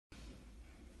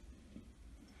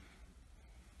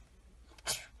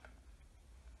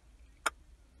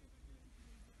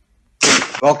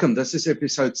Welcome. This is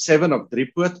episode 7 of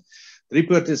Driepoot.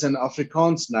 Driepoot is an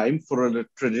Afrikaans name for a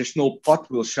traditional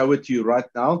pot. We'll show it to you right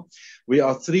now. We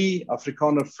are 3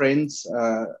 Afrikaner friends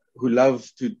who love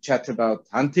to chat about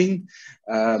hunting.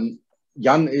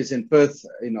 Jan is in Perth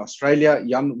in Australia.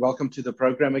 Jan, welcome to the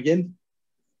program again.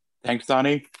 Thanks,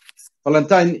 Donnie.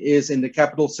 Valentine is in the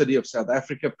capital city of South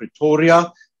Africa,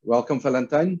 Pretoria. Welcome,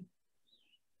 Valentine.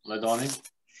 Hello, Donnie.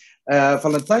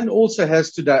 Valentine also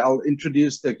has today, I'll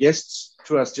introduce the guests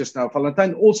to us just now.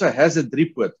 Valentine also has a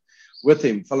Driepoot with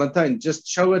him. Valentine, just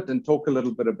show it and talk a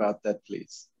little bit about that,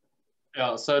 please.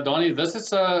 Yeah, so Donnie, this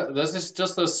is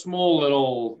just a small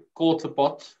little quarter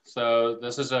pot. So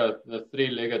this is the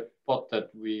 3-legged pot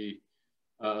that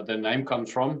the name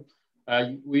comes from.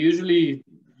 We usually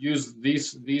use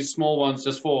these small ones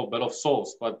just for a bit of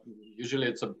sauce, but usually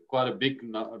it's quite a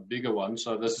bigger one.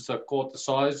 So this is a quarter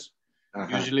size.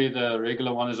 Usually the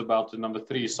regular one is about the number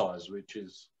 3 size, which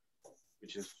is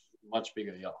much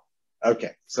bigger. Yeah.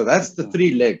 Okay, so that's the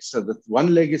 3 legs. So the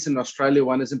 1 leg is in Australia,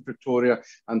 1 is in Pretoria.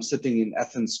 I'm sitting in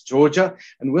Athens, Georgia.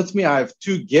 And with me, I have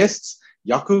 2 guests.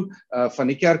 Jaco van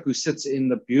die Kerk, who sits in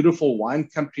the beautiful wine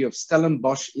country of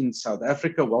Stellenbosch in South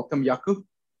Africa. Welcome, Jaco.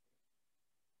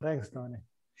 Thanks, Donnie.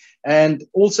 And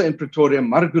also in Pretoria,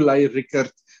 Margulay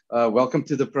Rickert. Welcome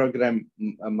to the program,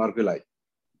 Margulay.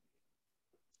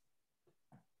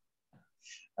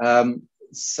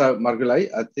 So, Margulay,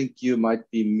 I think you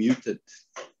might be muted.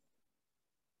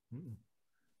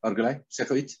 Margulay, sê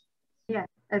gou iets. Ja,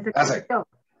 is ek so?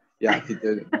 Ja, ek het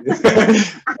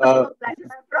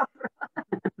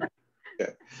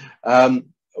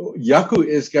Jaco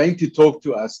is going to talk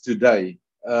to us today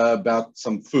about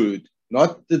some food,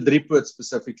 not the Driepoot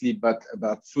specifically, but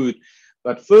about food.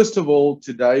 But first of all,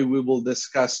 today we will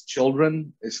discuss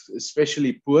children,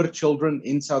 especially poor children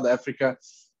in South Africa,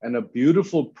 and a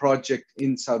beautiful project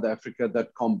in South Africa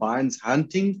that combines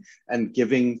hunting and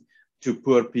giving to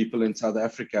poor people in South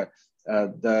Africa.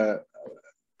 The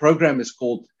program is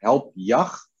called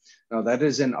HelpHunt. Now that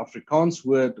is an Afrikaans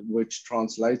word which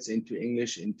translates into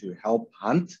English into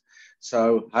HelpHunt.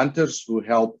 So hunters who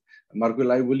help.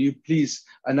 Margulay, will you please,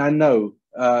 and I know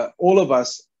all of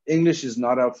us, English is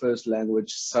not our first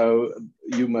language, so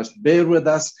you must bear with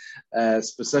us,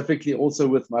 specifically also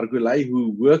with Margulay,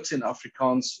 who works in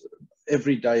Afrikaans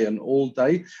every day and all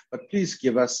day. But please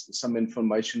give us some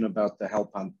information about the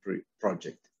HelpHunt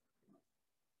project.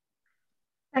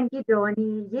 Thank you,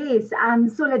 Donnie. Yes,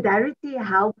 Solidarity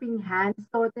Helping Hand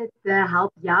started the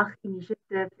HelpHunt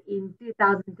initiative in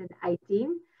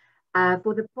 2018.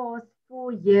 For the past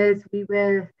 4 years, we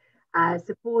were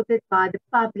supported by the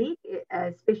public,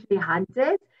 especially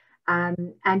hunters,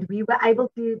 and we were able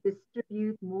to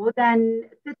distribute more than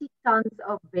 30 tons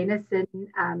of venison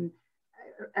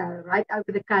right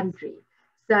over the country.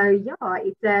 So yeah,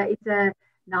 it's a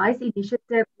nice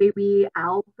initiative where we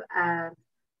help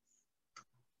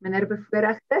minder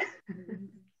bevoorregte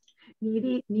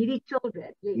needy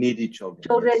children. Yes. Needy children.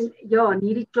 Children, yes. Yeah,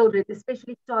 needy children,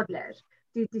 especially toddlers.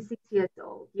 2 to 6 years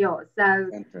old. Yeah, so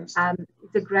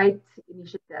it's a great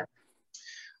initiative.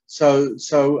 So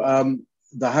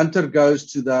the hunter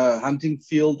goes to the hunting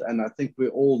field, and I think we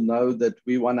all know that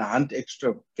we want to hunt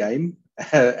extra game,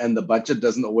 and the budget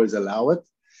doesn't always allow it.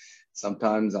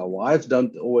 Sometimes our wives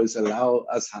don't always allow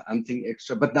us hunting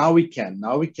extra, but now we can.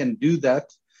 Now we can do that.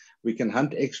 We can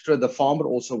hunt extra. The farmer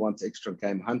also wants extra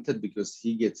game hunted because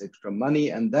he gets extra money,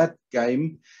 and that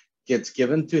game gets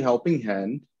given to Helping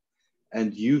Hand.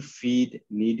 And you feed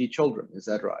needy children. Is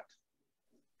that right?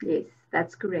 Yes,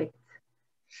 that's correct.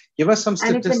 Give us some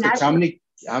statistics. How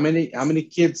many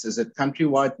kids? Is it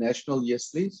countrywide, national? Yes,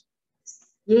 please.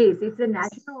 Yes, it's a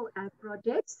national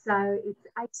project. So it's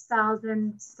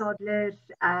 8,000 toddlers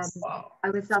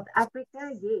over South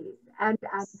Africa. Yes, and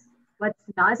what's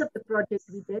nice of the project,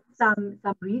 we did some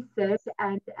research,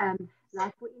 and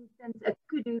like for instance, a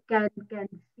kudu can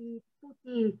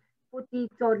feed 40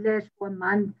 toddlers for a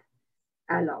month.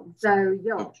 Along. So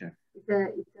yeah, okay. it's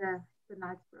a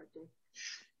nice project.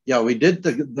 Yeah, we did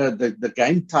the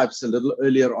game types a little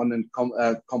earlier on and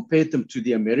compared them to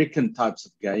the American types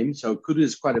of game. So kudu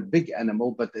is quite a big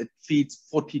animal, but it feeds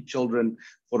 40 children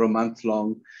for a month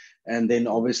long. And then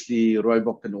obviously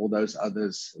rooibok and all those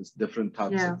others, different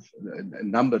types of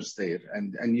numbers there.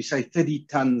 And you say 30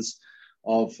 tons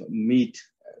of meat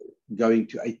going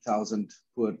to 8,000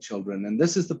 poor children. And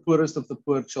this is the poorest of the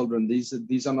poor children.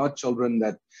 These are not children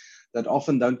that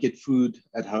often don't get food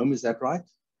at home. Is that right?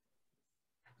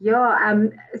 Yeah,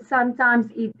 sometimes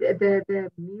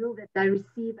the meal that they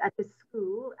receive at the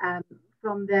school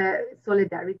from the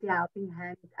Solidarity Helping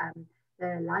Hand,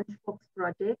 the Lunchbox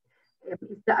project,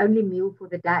 is the only meal for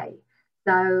the day.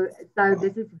 So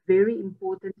this is very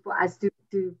important for us to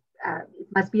it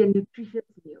must be a nutritious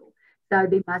meal. So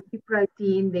there must be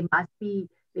protein, there must be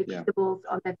vegetables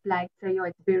on that plate. So yeah,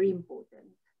 it's very important.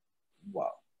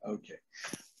 Wow. Okay.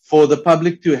 For the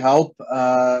public to help,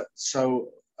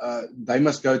 they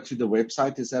must go to the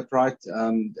website, is that right?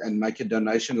 And make a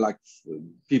donation, like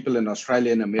people in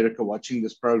Australia and America watching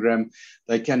this program,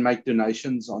 they can make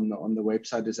donations on the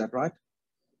website, is that right?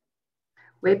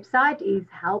 Website is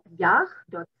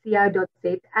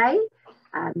helpyach.co.za.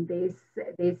 There's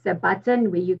a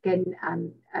button where you can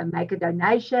make a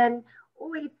donation,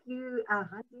 or if you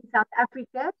hunt in South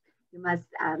Africa, you must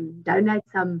donate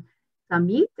some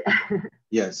meat.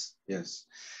 Yes.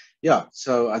 Yeah,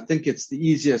 so I think it's the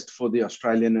easiest for the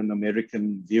Australian and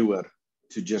American viewer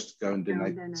to just go and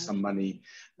donate some money,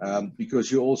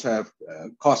 because you also have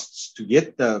costs to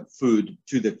get the food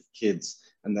to the kids,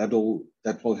 and that will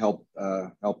help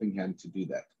Helping Hand to do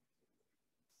that.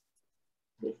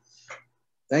 Yes.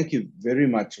 Thank you very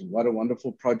much. What a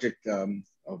wonderful project.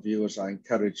 Our viewers are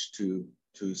encouraged to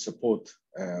support.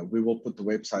 We will put the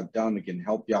website down again,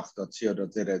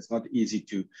 helpyach.co.za. It's not easy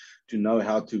to know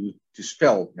how to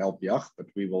spell helpyach, but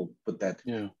we will put that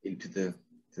into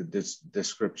this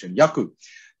description. Jaco.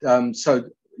 So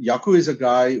Jaco is a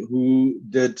guy who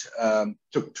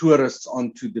took tourists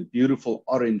onto the beautiful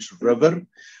Orange River,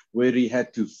 where he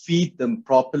had to feed them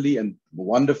properly, and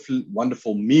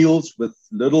wonderful meals with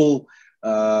little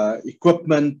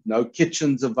equipment, no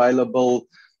kitchens available.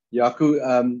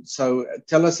 Jaco, so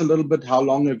tell us a little bit, how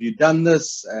long have you done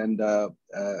this, and a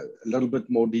little bit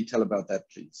more detail about that,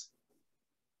 please.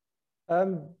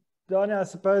 Donnie, I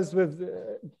suppose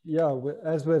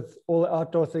as with all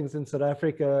outdoor things in South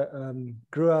Africa,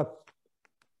 grew up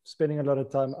spending a lot of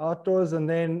time outdoors, and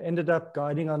then ended up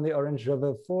guiding on the Orange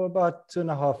River for about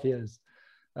 2.5 years.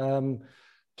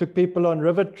 Took people on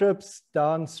river trips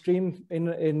downstream in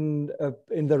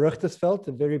the Richtersveld,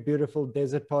 a very beautiful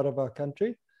desert part of our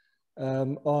country,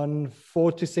 on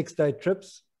 4 to 6 day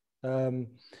trips.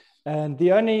 And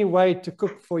the only way to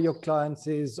cook for your clients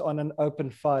is on an open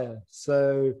fire.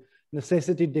 So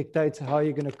necessity dictates how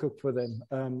you're going to cook for them.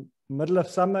 Middle of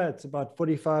summer, it's about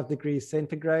 45 degrees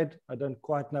centigrade. I don't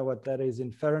quite know what that is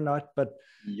in Fahrenheit, but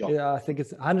yeah, I think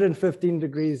it's 115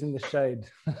 degrees in the shade.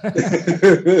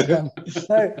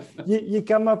 So you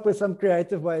come up with some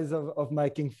creative ways of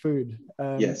making food.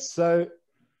 Yes. So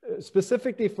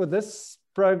specifically for this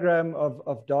program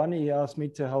of Donnie, he asked me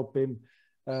to help him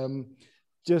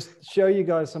just show you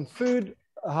guys some food,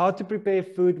 how to prepare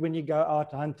food when you go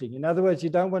out hunting. In other words, you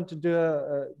don't want to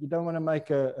make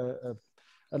a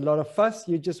lot of fuss.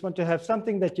 You just want to have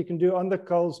something that you can do on the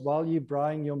coals while you're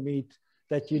braaiing your meat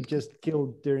that you just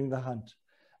killed during the hunt.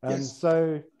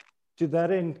 So to that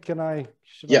end, should I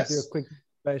do a quick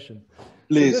demonstration?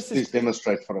 Please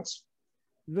demonstrate for us.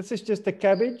 This is just a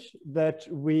cabbage that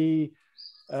we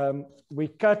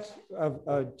cut.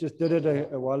 I just did it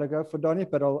a while ago for Donnie,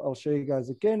 but I'll show you guys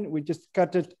again. We just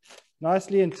cut it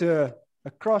nicely into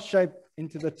a cross shape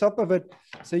into the top of it,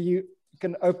 so you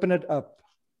can open it up.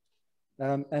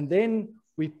 And then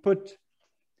we put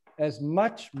as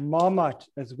much Marmite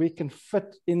as we can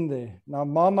fit in there. Now,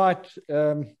 Marmite,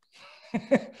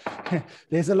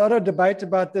 there's a lot of debate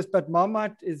about this, but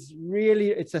Marmite is really,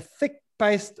 it's a thick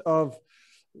paste of,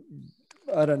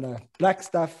 I don't know, black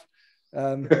stuff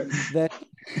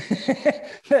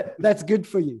that's good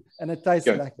for you, and it tastes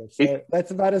lekker. So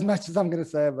that's about as much as I'm going to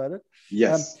say about it.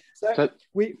 Yes. So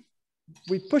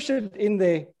we push it in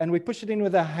there, and we push it in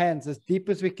with our hands as deep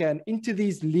as we can into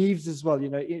these leaves as well. You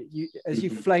know, as you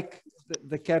flake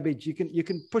the cabbage, you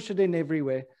can push it in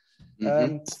everywhere.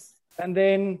 And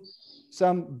then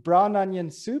some brown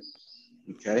onion soup.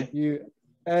 Okay. You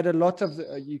add a lot of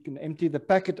you can empty the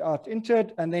packet out into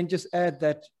it, and then just add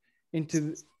that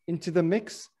into the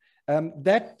mix.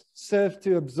 That serves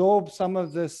to absorb some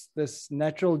of this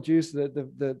natural juice,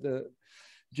 the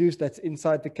juice that's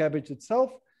inside the cabbage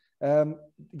itself,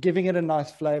 giving it a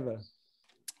nice flavor.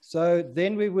 So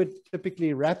then we would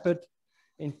typically wrap it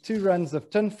in 2 runs of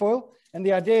tin foil, and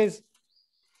the idea is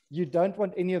you don't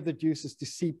want any of the juices to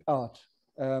seep out.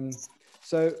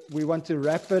 So we want to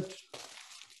wrap it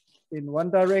in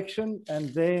one direction and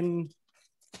then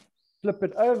flip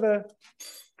it over,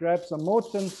 grab some more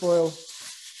tin foil,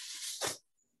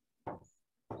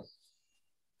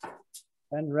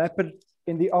 and wrap it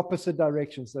in the opposite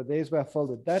direction. So there's where I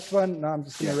folded that one. Now I'm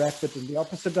just going to wrap it in the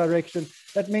opposite direction.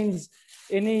 That means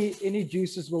any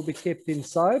juices will be kept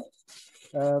inside.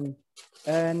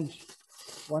 And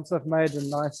once I've made a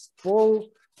nice ball,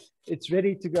 it's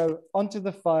ready to go onto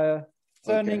the fire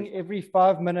turning every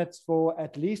 5 minutes for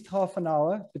at least half an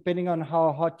hour, depending on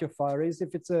how hot your fire is.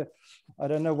 If it's I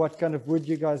don't know what kind of wood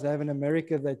you guys have in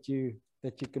America that you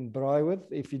can braai with.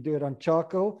 If you do it on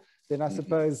charcoal, then I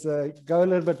suppose go a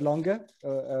little bit longer.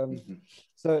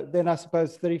 So then I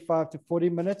suppose 35 to 40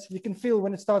 minutes. You can feel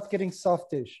when it starts getting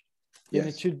softish, then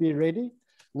it should be ready.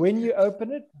 When you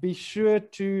open it, be sure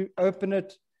to open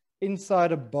it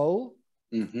inside a bowl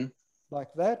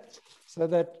like that, so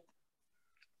that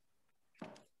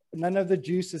none of the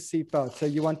juices seep out. So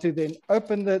you want to then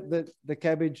open the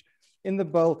cabbage in the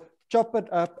bowl, chop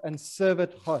it up and serve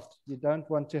it hot. You don't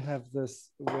want to have this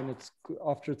when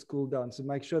after it's cooled down. So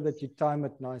make sure that you time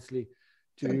it nicely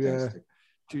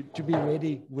to be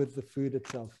ready with the food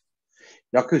itself.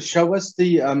 Jaco, show us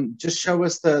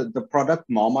the product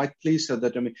Marmite, please, so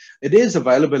that it is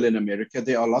available in America.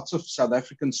 There are lots of South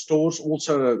African stores.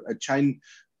 Also, a chain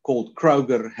called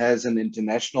Kroger has an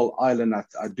international island.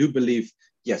 I do believe.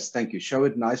 Yes, thank you. Show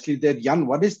it nicely there. Jan,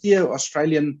 what is the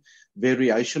Australian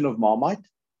variation of Marmite?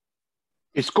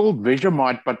 It's called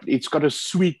Vegemite, but it's got a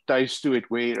sweet taste to it,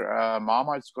 where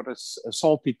Marmite's got a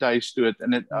salty taste to it.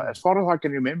 And as far as I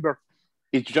can remember,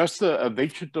 it's just a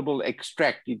vegetable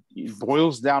extract. It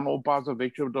boils down all parts of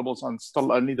vegetables and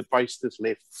still only the paste is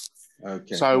left.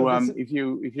 Okay. So if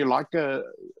you like a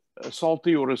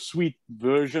salty or a sweet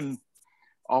version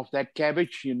of that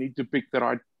cabbage, you need to pick the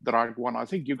right one. I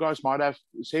think you guys might have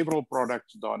several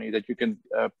products, Donnie, that you can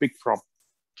pick from.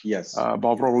 Yes.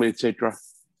 Bovril, etc.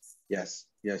 Yes.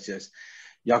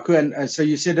 Jaco, and so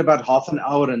you said about half an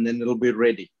hour and then it'll be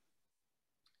ready.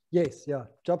 Yes, yeah.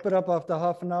 Chop it up after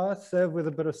half an hour, serve with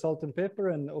a bit of salt and pepper,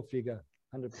 and off you go,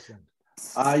 100%.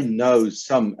 I know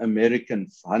some American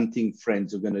hunting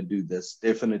friends are going to do this,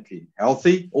 definitely.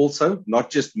 Healthy also, not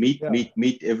just meat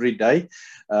every day.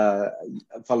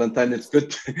 Valentine, it's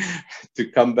good to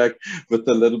come back with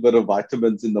a little bit of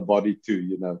vitamins in the body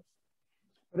too,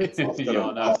 But it's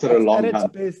after a long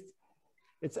hunt.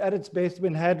 It's at its best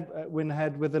when had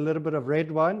with a little bit of red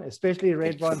wine, especially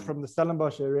red wine from the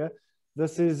Stellenbosch area.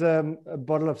 This is a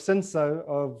bottle of Cinsault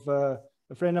of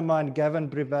a friend of mine, Gavin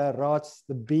Brevet, Raats,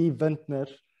 the B Vintner.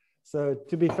 So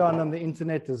to be found on the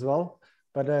internet as well.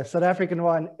 But South African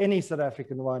wine, any South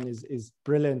African wine is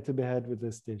brilliant to be had with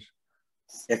this dish.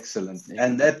 Excellent.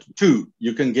 And that too,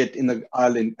 you can get in the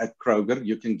island at Kroger.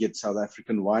 You can get South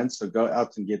African wine. So go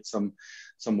out and get some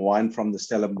wine from the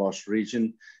Stellenbosch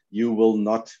region. You will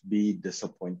not be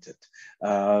disappointed.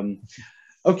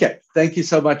 Okay, thank you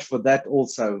so much for that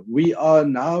also. We are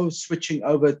now switching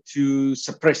over to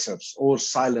suppressors or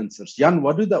silencers. Jan,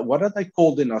 what are they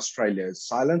called in Australia?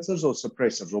 Silencers or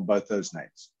suppressors, or both those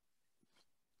names?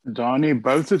 Donnie,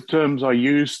 both the terms are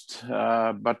used,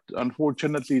 but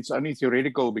unfortunately it's only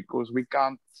theoretical because we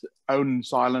can't own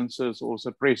silencers or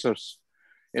suppressors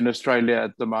in Australia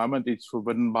at the moment. It's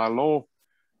forbidden by law.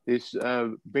 There's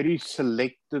a very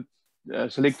selective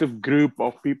group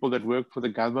of people that work for the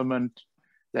government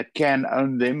that can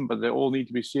own them, but they all need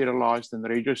to be serialized and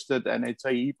registered, and it's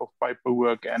a heap of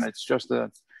paperwork, and it's just a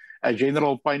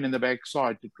general pain in the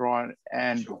backside to try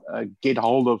and get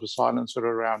hold of a silencer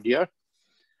around here.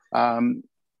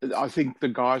 I think the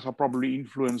guys are probably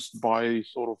influenced by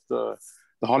sort of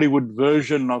the Hollywood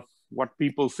version of what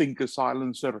people think a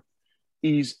silencer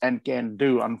is and can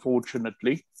do,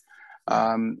 unfortunately.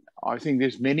 I think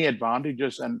there's many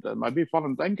advantages, and maybe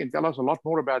Valentine can tell us a lot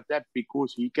more about that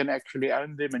because he can actually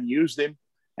own them and use them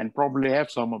and probably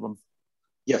have some of them.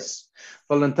 Yes.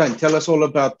 Valentine, tell us all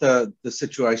about the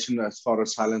situation as far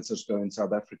as silencers go in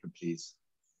South Africa, please.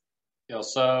 Yeah,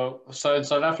 so in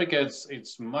South Africa,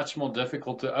 it's much more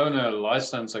difficult to own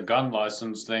a gun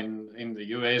license than in the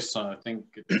US. I think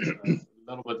it's a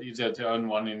little bit easier to own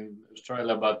one in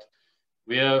Australia, but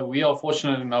we are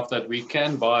fortunate enough that we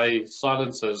can buy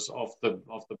silencers off the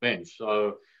bench.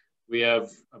 So we have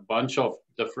a bunch of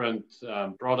different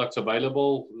products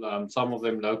available, some of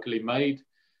them locally made,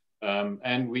 and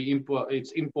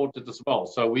it's imported as well.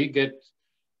 So we get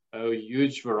a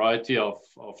huge variety of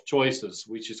choices,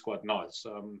 which is quite nice.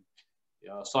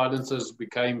 Silencers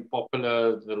became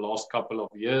popular the last couple of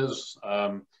years.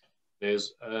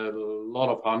 There's a lot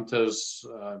of hunters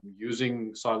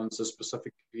using silencers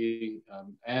specifically,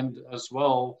 and as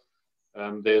well,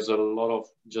 there's a lot of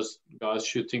just guys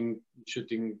shooting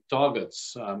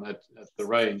targets at the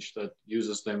range that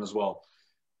uses them as well.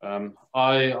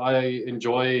 I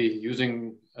enjoy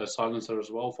using a silencer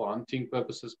as well for hunting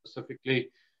purposes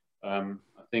specifically. I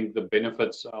think the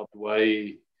benefits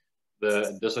outweigh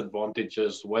the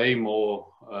disadvantages way more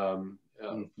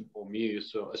for me.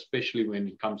 So especially when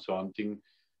it comes to hunting,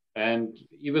 And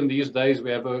even these days,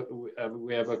 we have a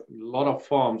lot of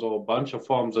farms, or a bunch of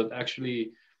farms, that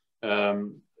actually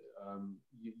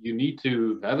you need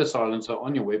to have a silencer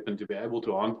on your weapon to be able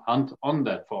to hunt on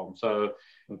that farm. So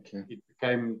it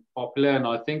became popular, and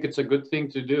I think it's a good thing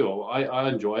to do. I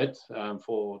enjoy it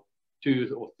for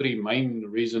 2 or 3 main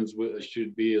reasons. It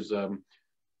should be is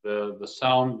the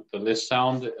sound, the less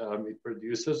sound it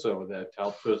produces, so that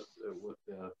helps with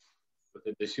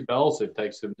the decibels. It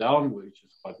takes them down, which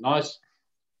is quite nice.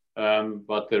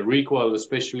 But the recoil,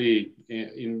 especially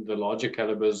in the larger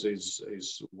calibers,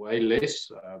 is way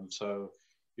less. So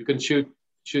you can shoot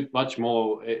much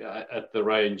more at the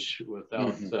range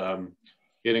without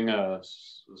getting a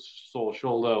sore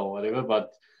shoulder or whatever.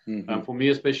 But for me,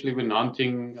 especially when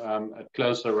hunting at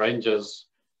closer ranges,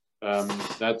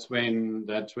 that's when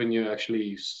you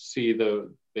actually see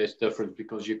the best difference,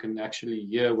 because you can actually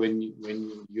hear when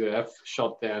you have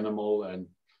shot the animal, and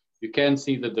you can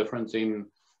see the difference in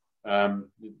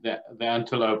the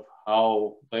antelope,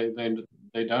 how they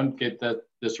don't get that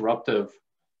disruptive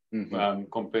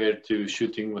compared to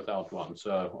shooting without one.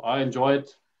 So I enjoy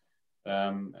it,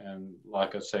 and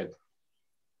like I said,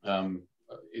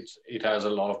 it has a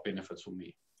lot of benefits for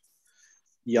me.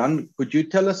 Jan, could you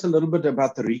tell us a little bit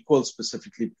about the recoil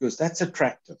specifically, because that's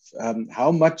attractive?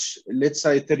 How much, let's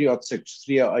say 30-06,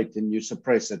 308, and you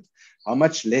suppress it, how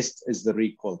much less is the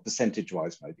recoil,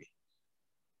 percentage-wise maybe?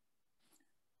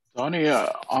 Donnie,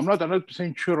 I'm not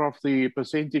 100% sure of the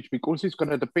percentage, because it's going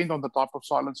to depend on the type of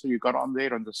silencer you got on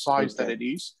there and the size that it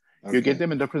is. You get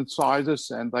them in different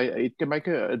sizes, and it can make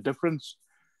a difference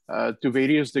to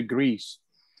various degrees.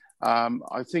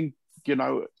 I think, you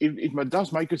know, it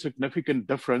does make a significant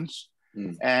difference.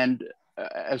 And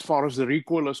as far as the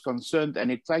recoil is concerned,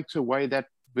 and it takes away that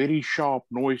very sharp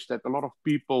noise that a lot of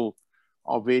people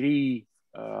are very,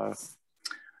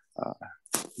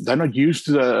 they're not used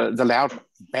to the loud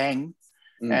bang,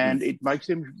 and it makes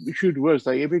them shoot worse.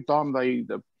 Every time they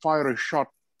fire a shot,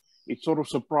 it sort of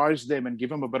surprises them and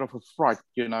give them a bit of a fright,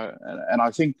 you know. And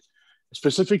I think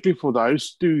specifically for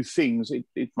those 2 things,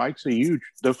 it makes a huge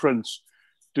difference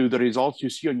to the results you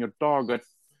see on your target.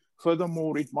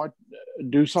 Furthermore, it might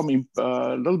do some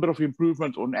a little bit of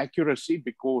improvement on accuracy,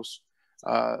 because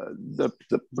the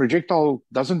projectile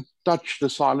doesn't touch the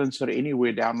silencer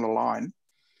anywhere down the line,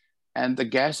 and the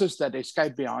gases that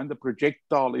escape behind the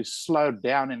projectile is slowed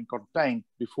down and contained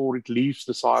before it leaves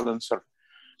the silencer.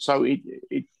 So it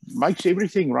makes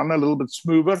everything run a little bit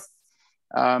smoother.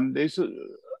 There's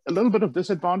a little bit of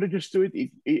disadvantages to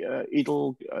it.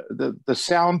 The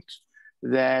sound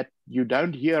that you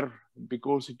don't hear,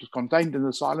 because it is contained in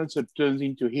the silencer, turns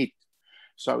into heat.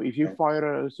 So if you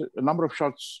fire a number of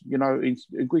shots, you know, in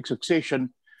quick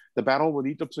succession, the barrel will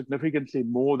heat up significantly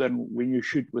more than when you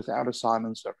shoot without a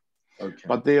silencer.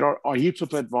 But there are heaps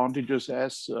of advantages,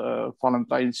 as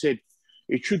Valentine said.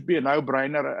 It should be a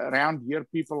no-brainer. Around here,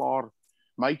 people are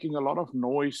making a lot of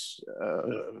noise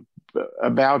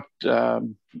about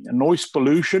noise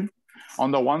pollution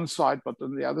on the one side, but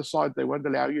on the other side, they won't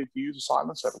allow you to use a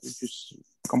silencer, which is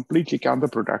completely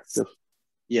counterproductive.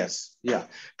 Yes, yeah.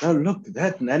 Now look,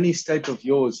 that nanny state of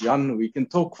yours, Jan, we can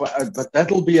talk for, but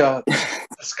that'll be a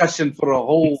discussion for a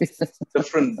whole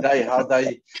different day. How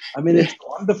they, I mean, it's a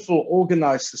wonderful,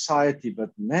 organized society,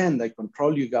 but man, they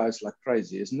control you guys like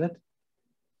crazy, isn't it?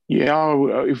 Yeah,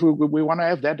 if we want to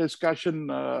have that discussion,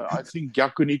 I think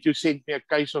Jaco need to send me a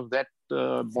case of that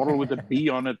bottle with a B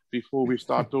on it before we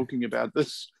start talking about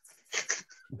this.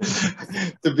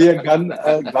 To be a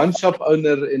gun shop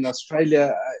owner in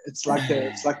Australia, it's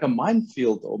like a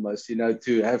minefield almost, you know,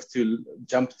 to have to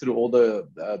jump through all the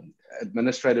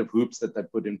administrative hoops that they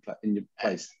put in your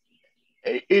place.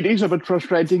 It is a bit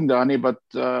frustrating, Danny, but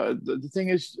the thing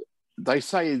is, they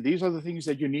say these are the things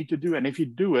that you need to do, and if you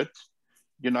do it,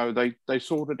 you know, they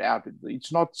sort it out.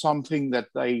 It's not something that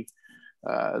they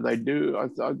do.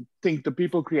 I think the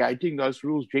people creating those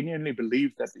rules genuinely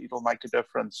believe that it'll make a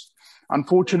difference.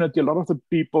 Unfortunately, a lot of the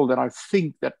people that I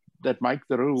think that make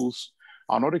the rules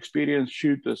are not experienced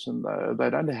shooters, and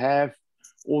they don't have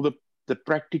all the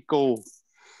practical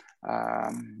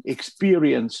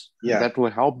experience that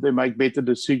will help them make better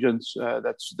decisions.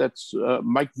 That's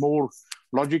make more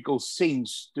logical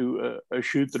sense to a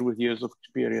shooter with years of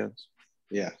experience.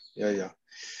 Yeah.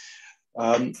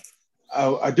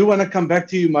 I do want to come back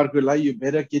to you, Margula. You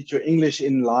better get your English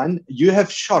in line. You have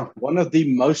shot one of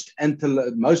the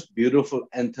most beautiful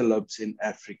antelopes in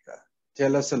Africa.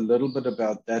 Tell us a little bit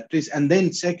about that, please. And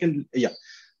then second,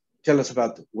 tell us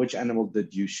about which animal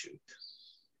did you shoot?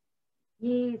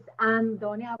 Yes,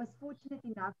 Donnie, I was fortunate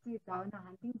enough to go on a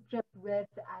hunting trip with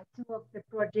 2 of the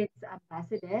project's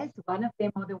ambassadors. One of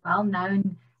them are the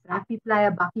well-known rugby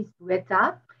player Bakkie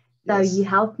Botha. So Yes. he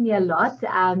helped me a lot.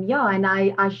 Yeah, and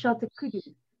I shot a kudu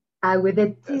with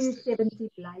a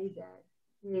 270 blazer.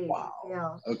 Yes, Wow.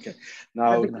 yeah. Okay. It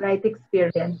Now, was a great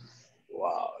experience.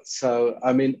 wow. So,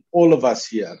 I mean, all of us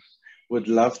here would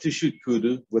love to shoot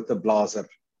kudu with the blazer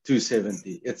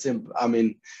 270. It's, I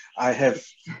mean, I have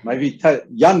maybe,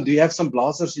 Jan, do you have some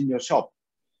blazers in your shop?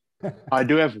 I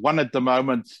do have one at the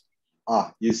moment.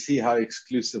 Ah, you see how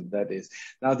exclusive that is.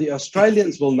 Now, the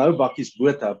Australians will know Bakkie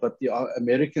Botha, but the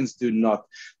Americans do not.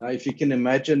 Now, if you can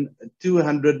imagine a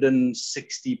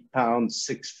 260 pound,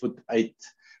 6'8"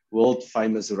 world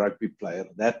famous rugby player.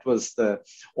 That was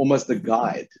almost the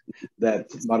guide that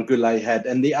Margulay had.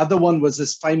 And the other one was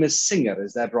this famous singer.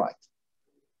 Is that right?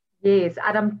 Yes,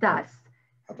 Adam Tas.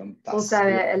 Adam Tas. Also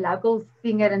a local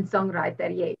singer and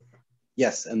songwriter, yes.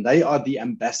 Yes, and they are the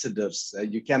ambassadors.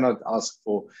 You cannot ask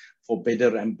for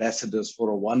better ambassadors for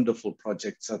a wonderful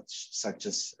project such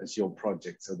as your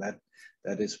project. So that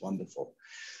is wonderful.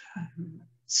 Mm-hmm.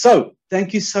 So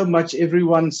thank you so much,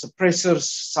 everyone. Suppressors,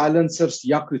 silencers,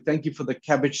 Yaku, thank you for the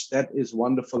cabbage. That is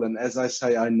wonderful. And as I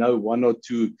say, I know 1 or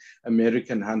 2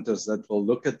 American hunters that will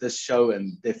look at this show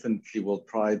and definitely will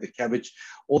try the cabbage.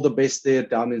 All the best there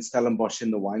down in Stellenbosch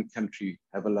in the wine country.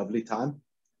 Have a lovely time.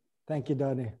 Thank you,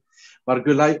 Donnie.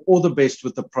 Margulay, all the best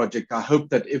with the project. I hope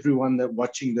that everyone that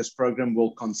watching this program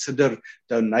will consider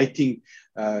donating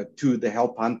to the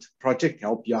HelpHunt project,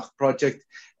 Help Yacht project,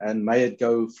 and may it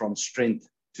go from strength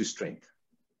to strength.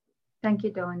 Thank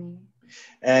you, Donnie.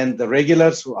 And the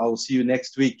regulars, I'll see you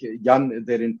next week. Jan,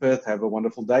 there in Perth, have a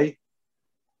wonderful day.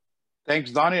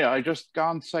 Thanks, Donnie. I just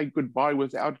can't say goodbye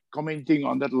without commenting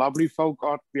on that lovely folk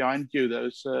art behind you.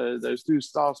 Those 2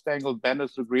 star-spangled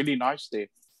banners look really nice there.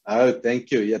 Oh,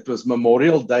 thank you. It was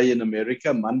Memorial Day in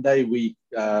America. Monday, we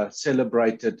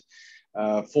celebrated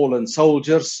fallen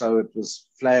soldiers, so it was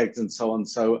flags and so on.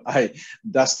 So I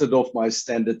dusted off my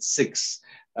standard 6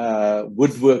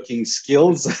 woodworking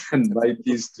skills and made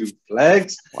these 2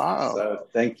 flags. Wow. So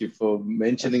thank you for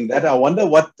mentioning that. I wonder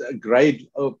what grade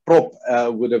prop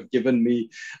would have given me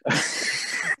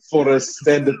for a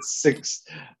standard 6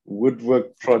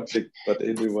 woodwork project. But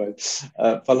anyway,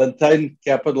 Valentine,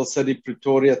 Capital City,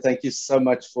 Pretoria, thank you so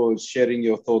much for sharing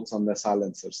your thoughts on the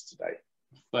silencers today.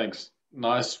 Thanks.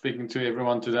 Nice speaking to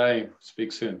everyone today.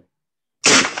 Speak soon.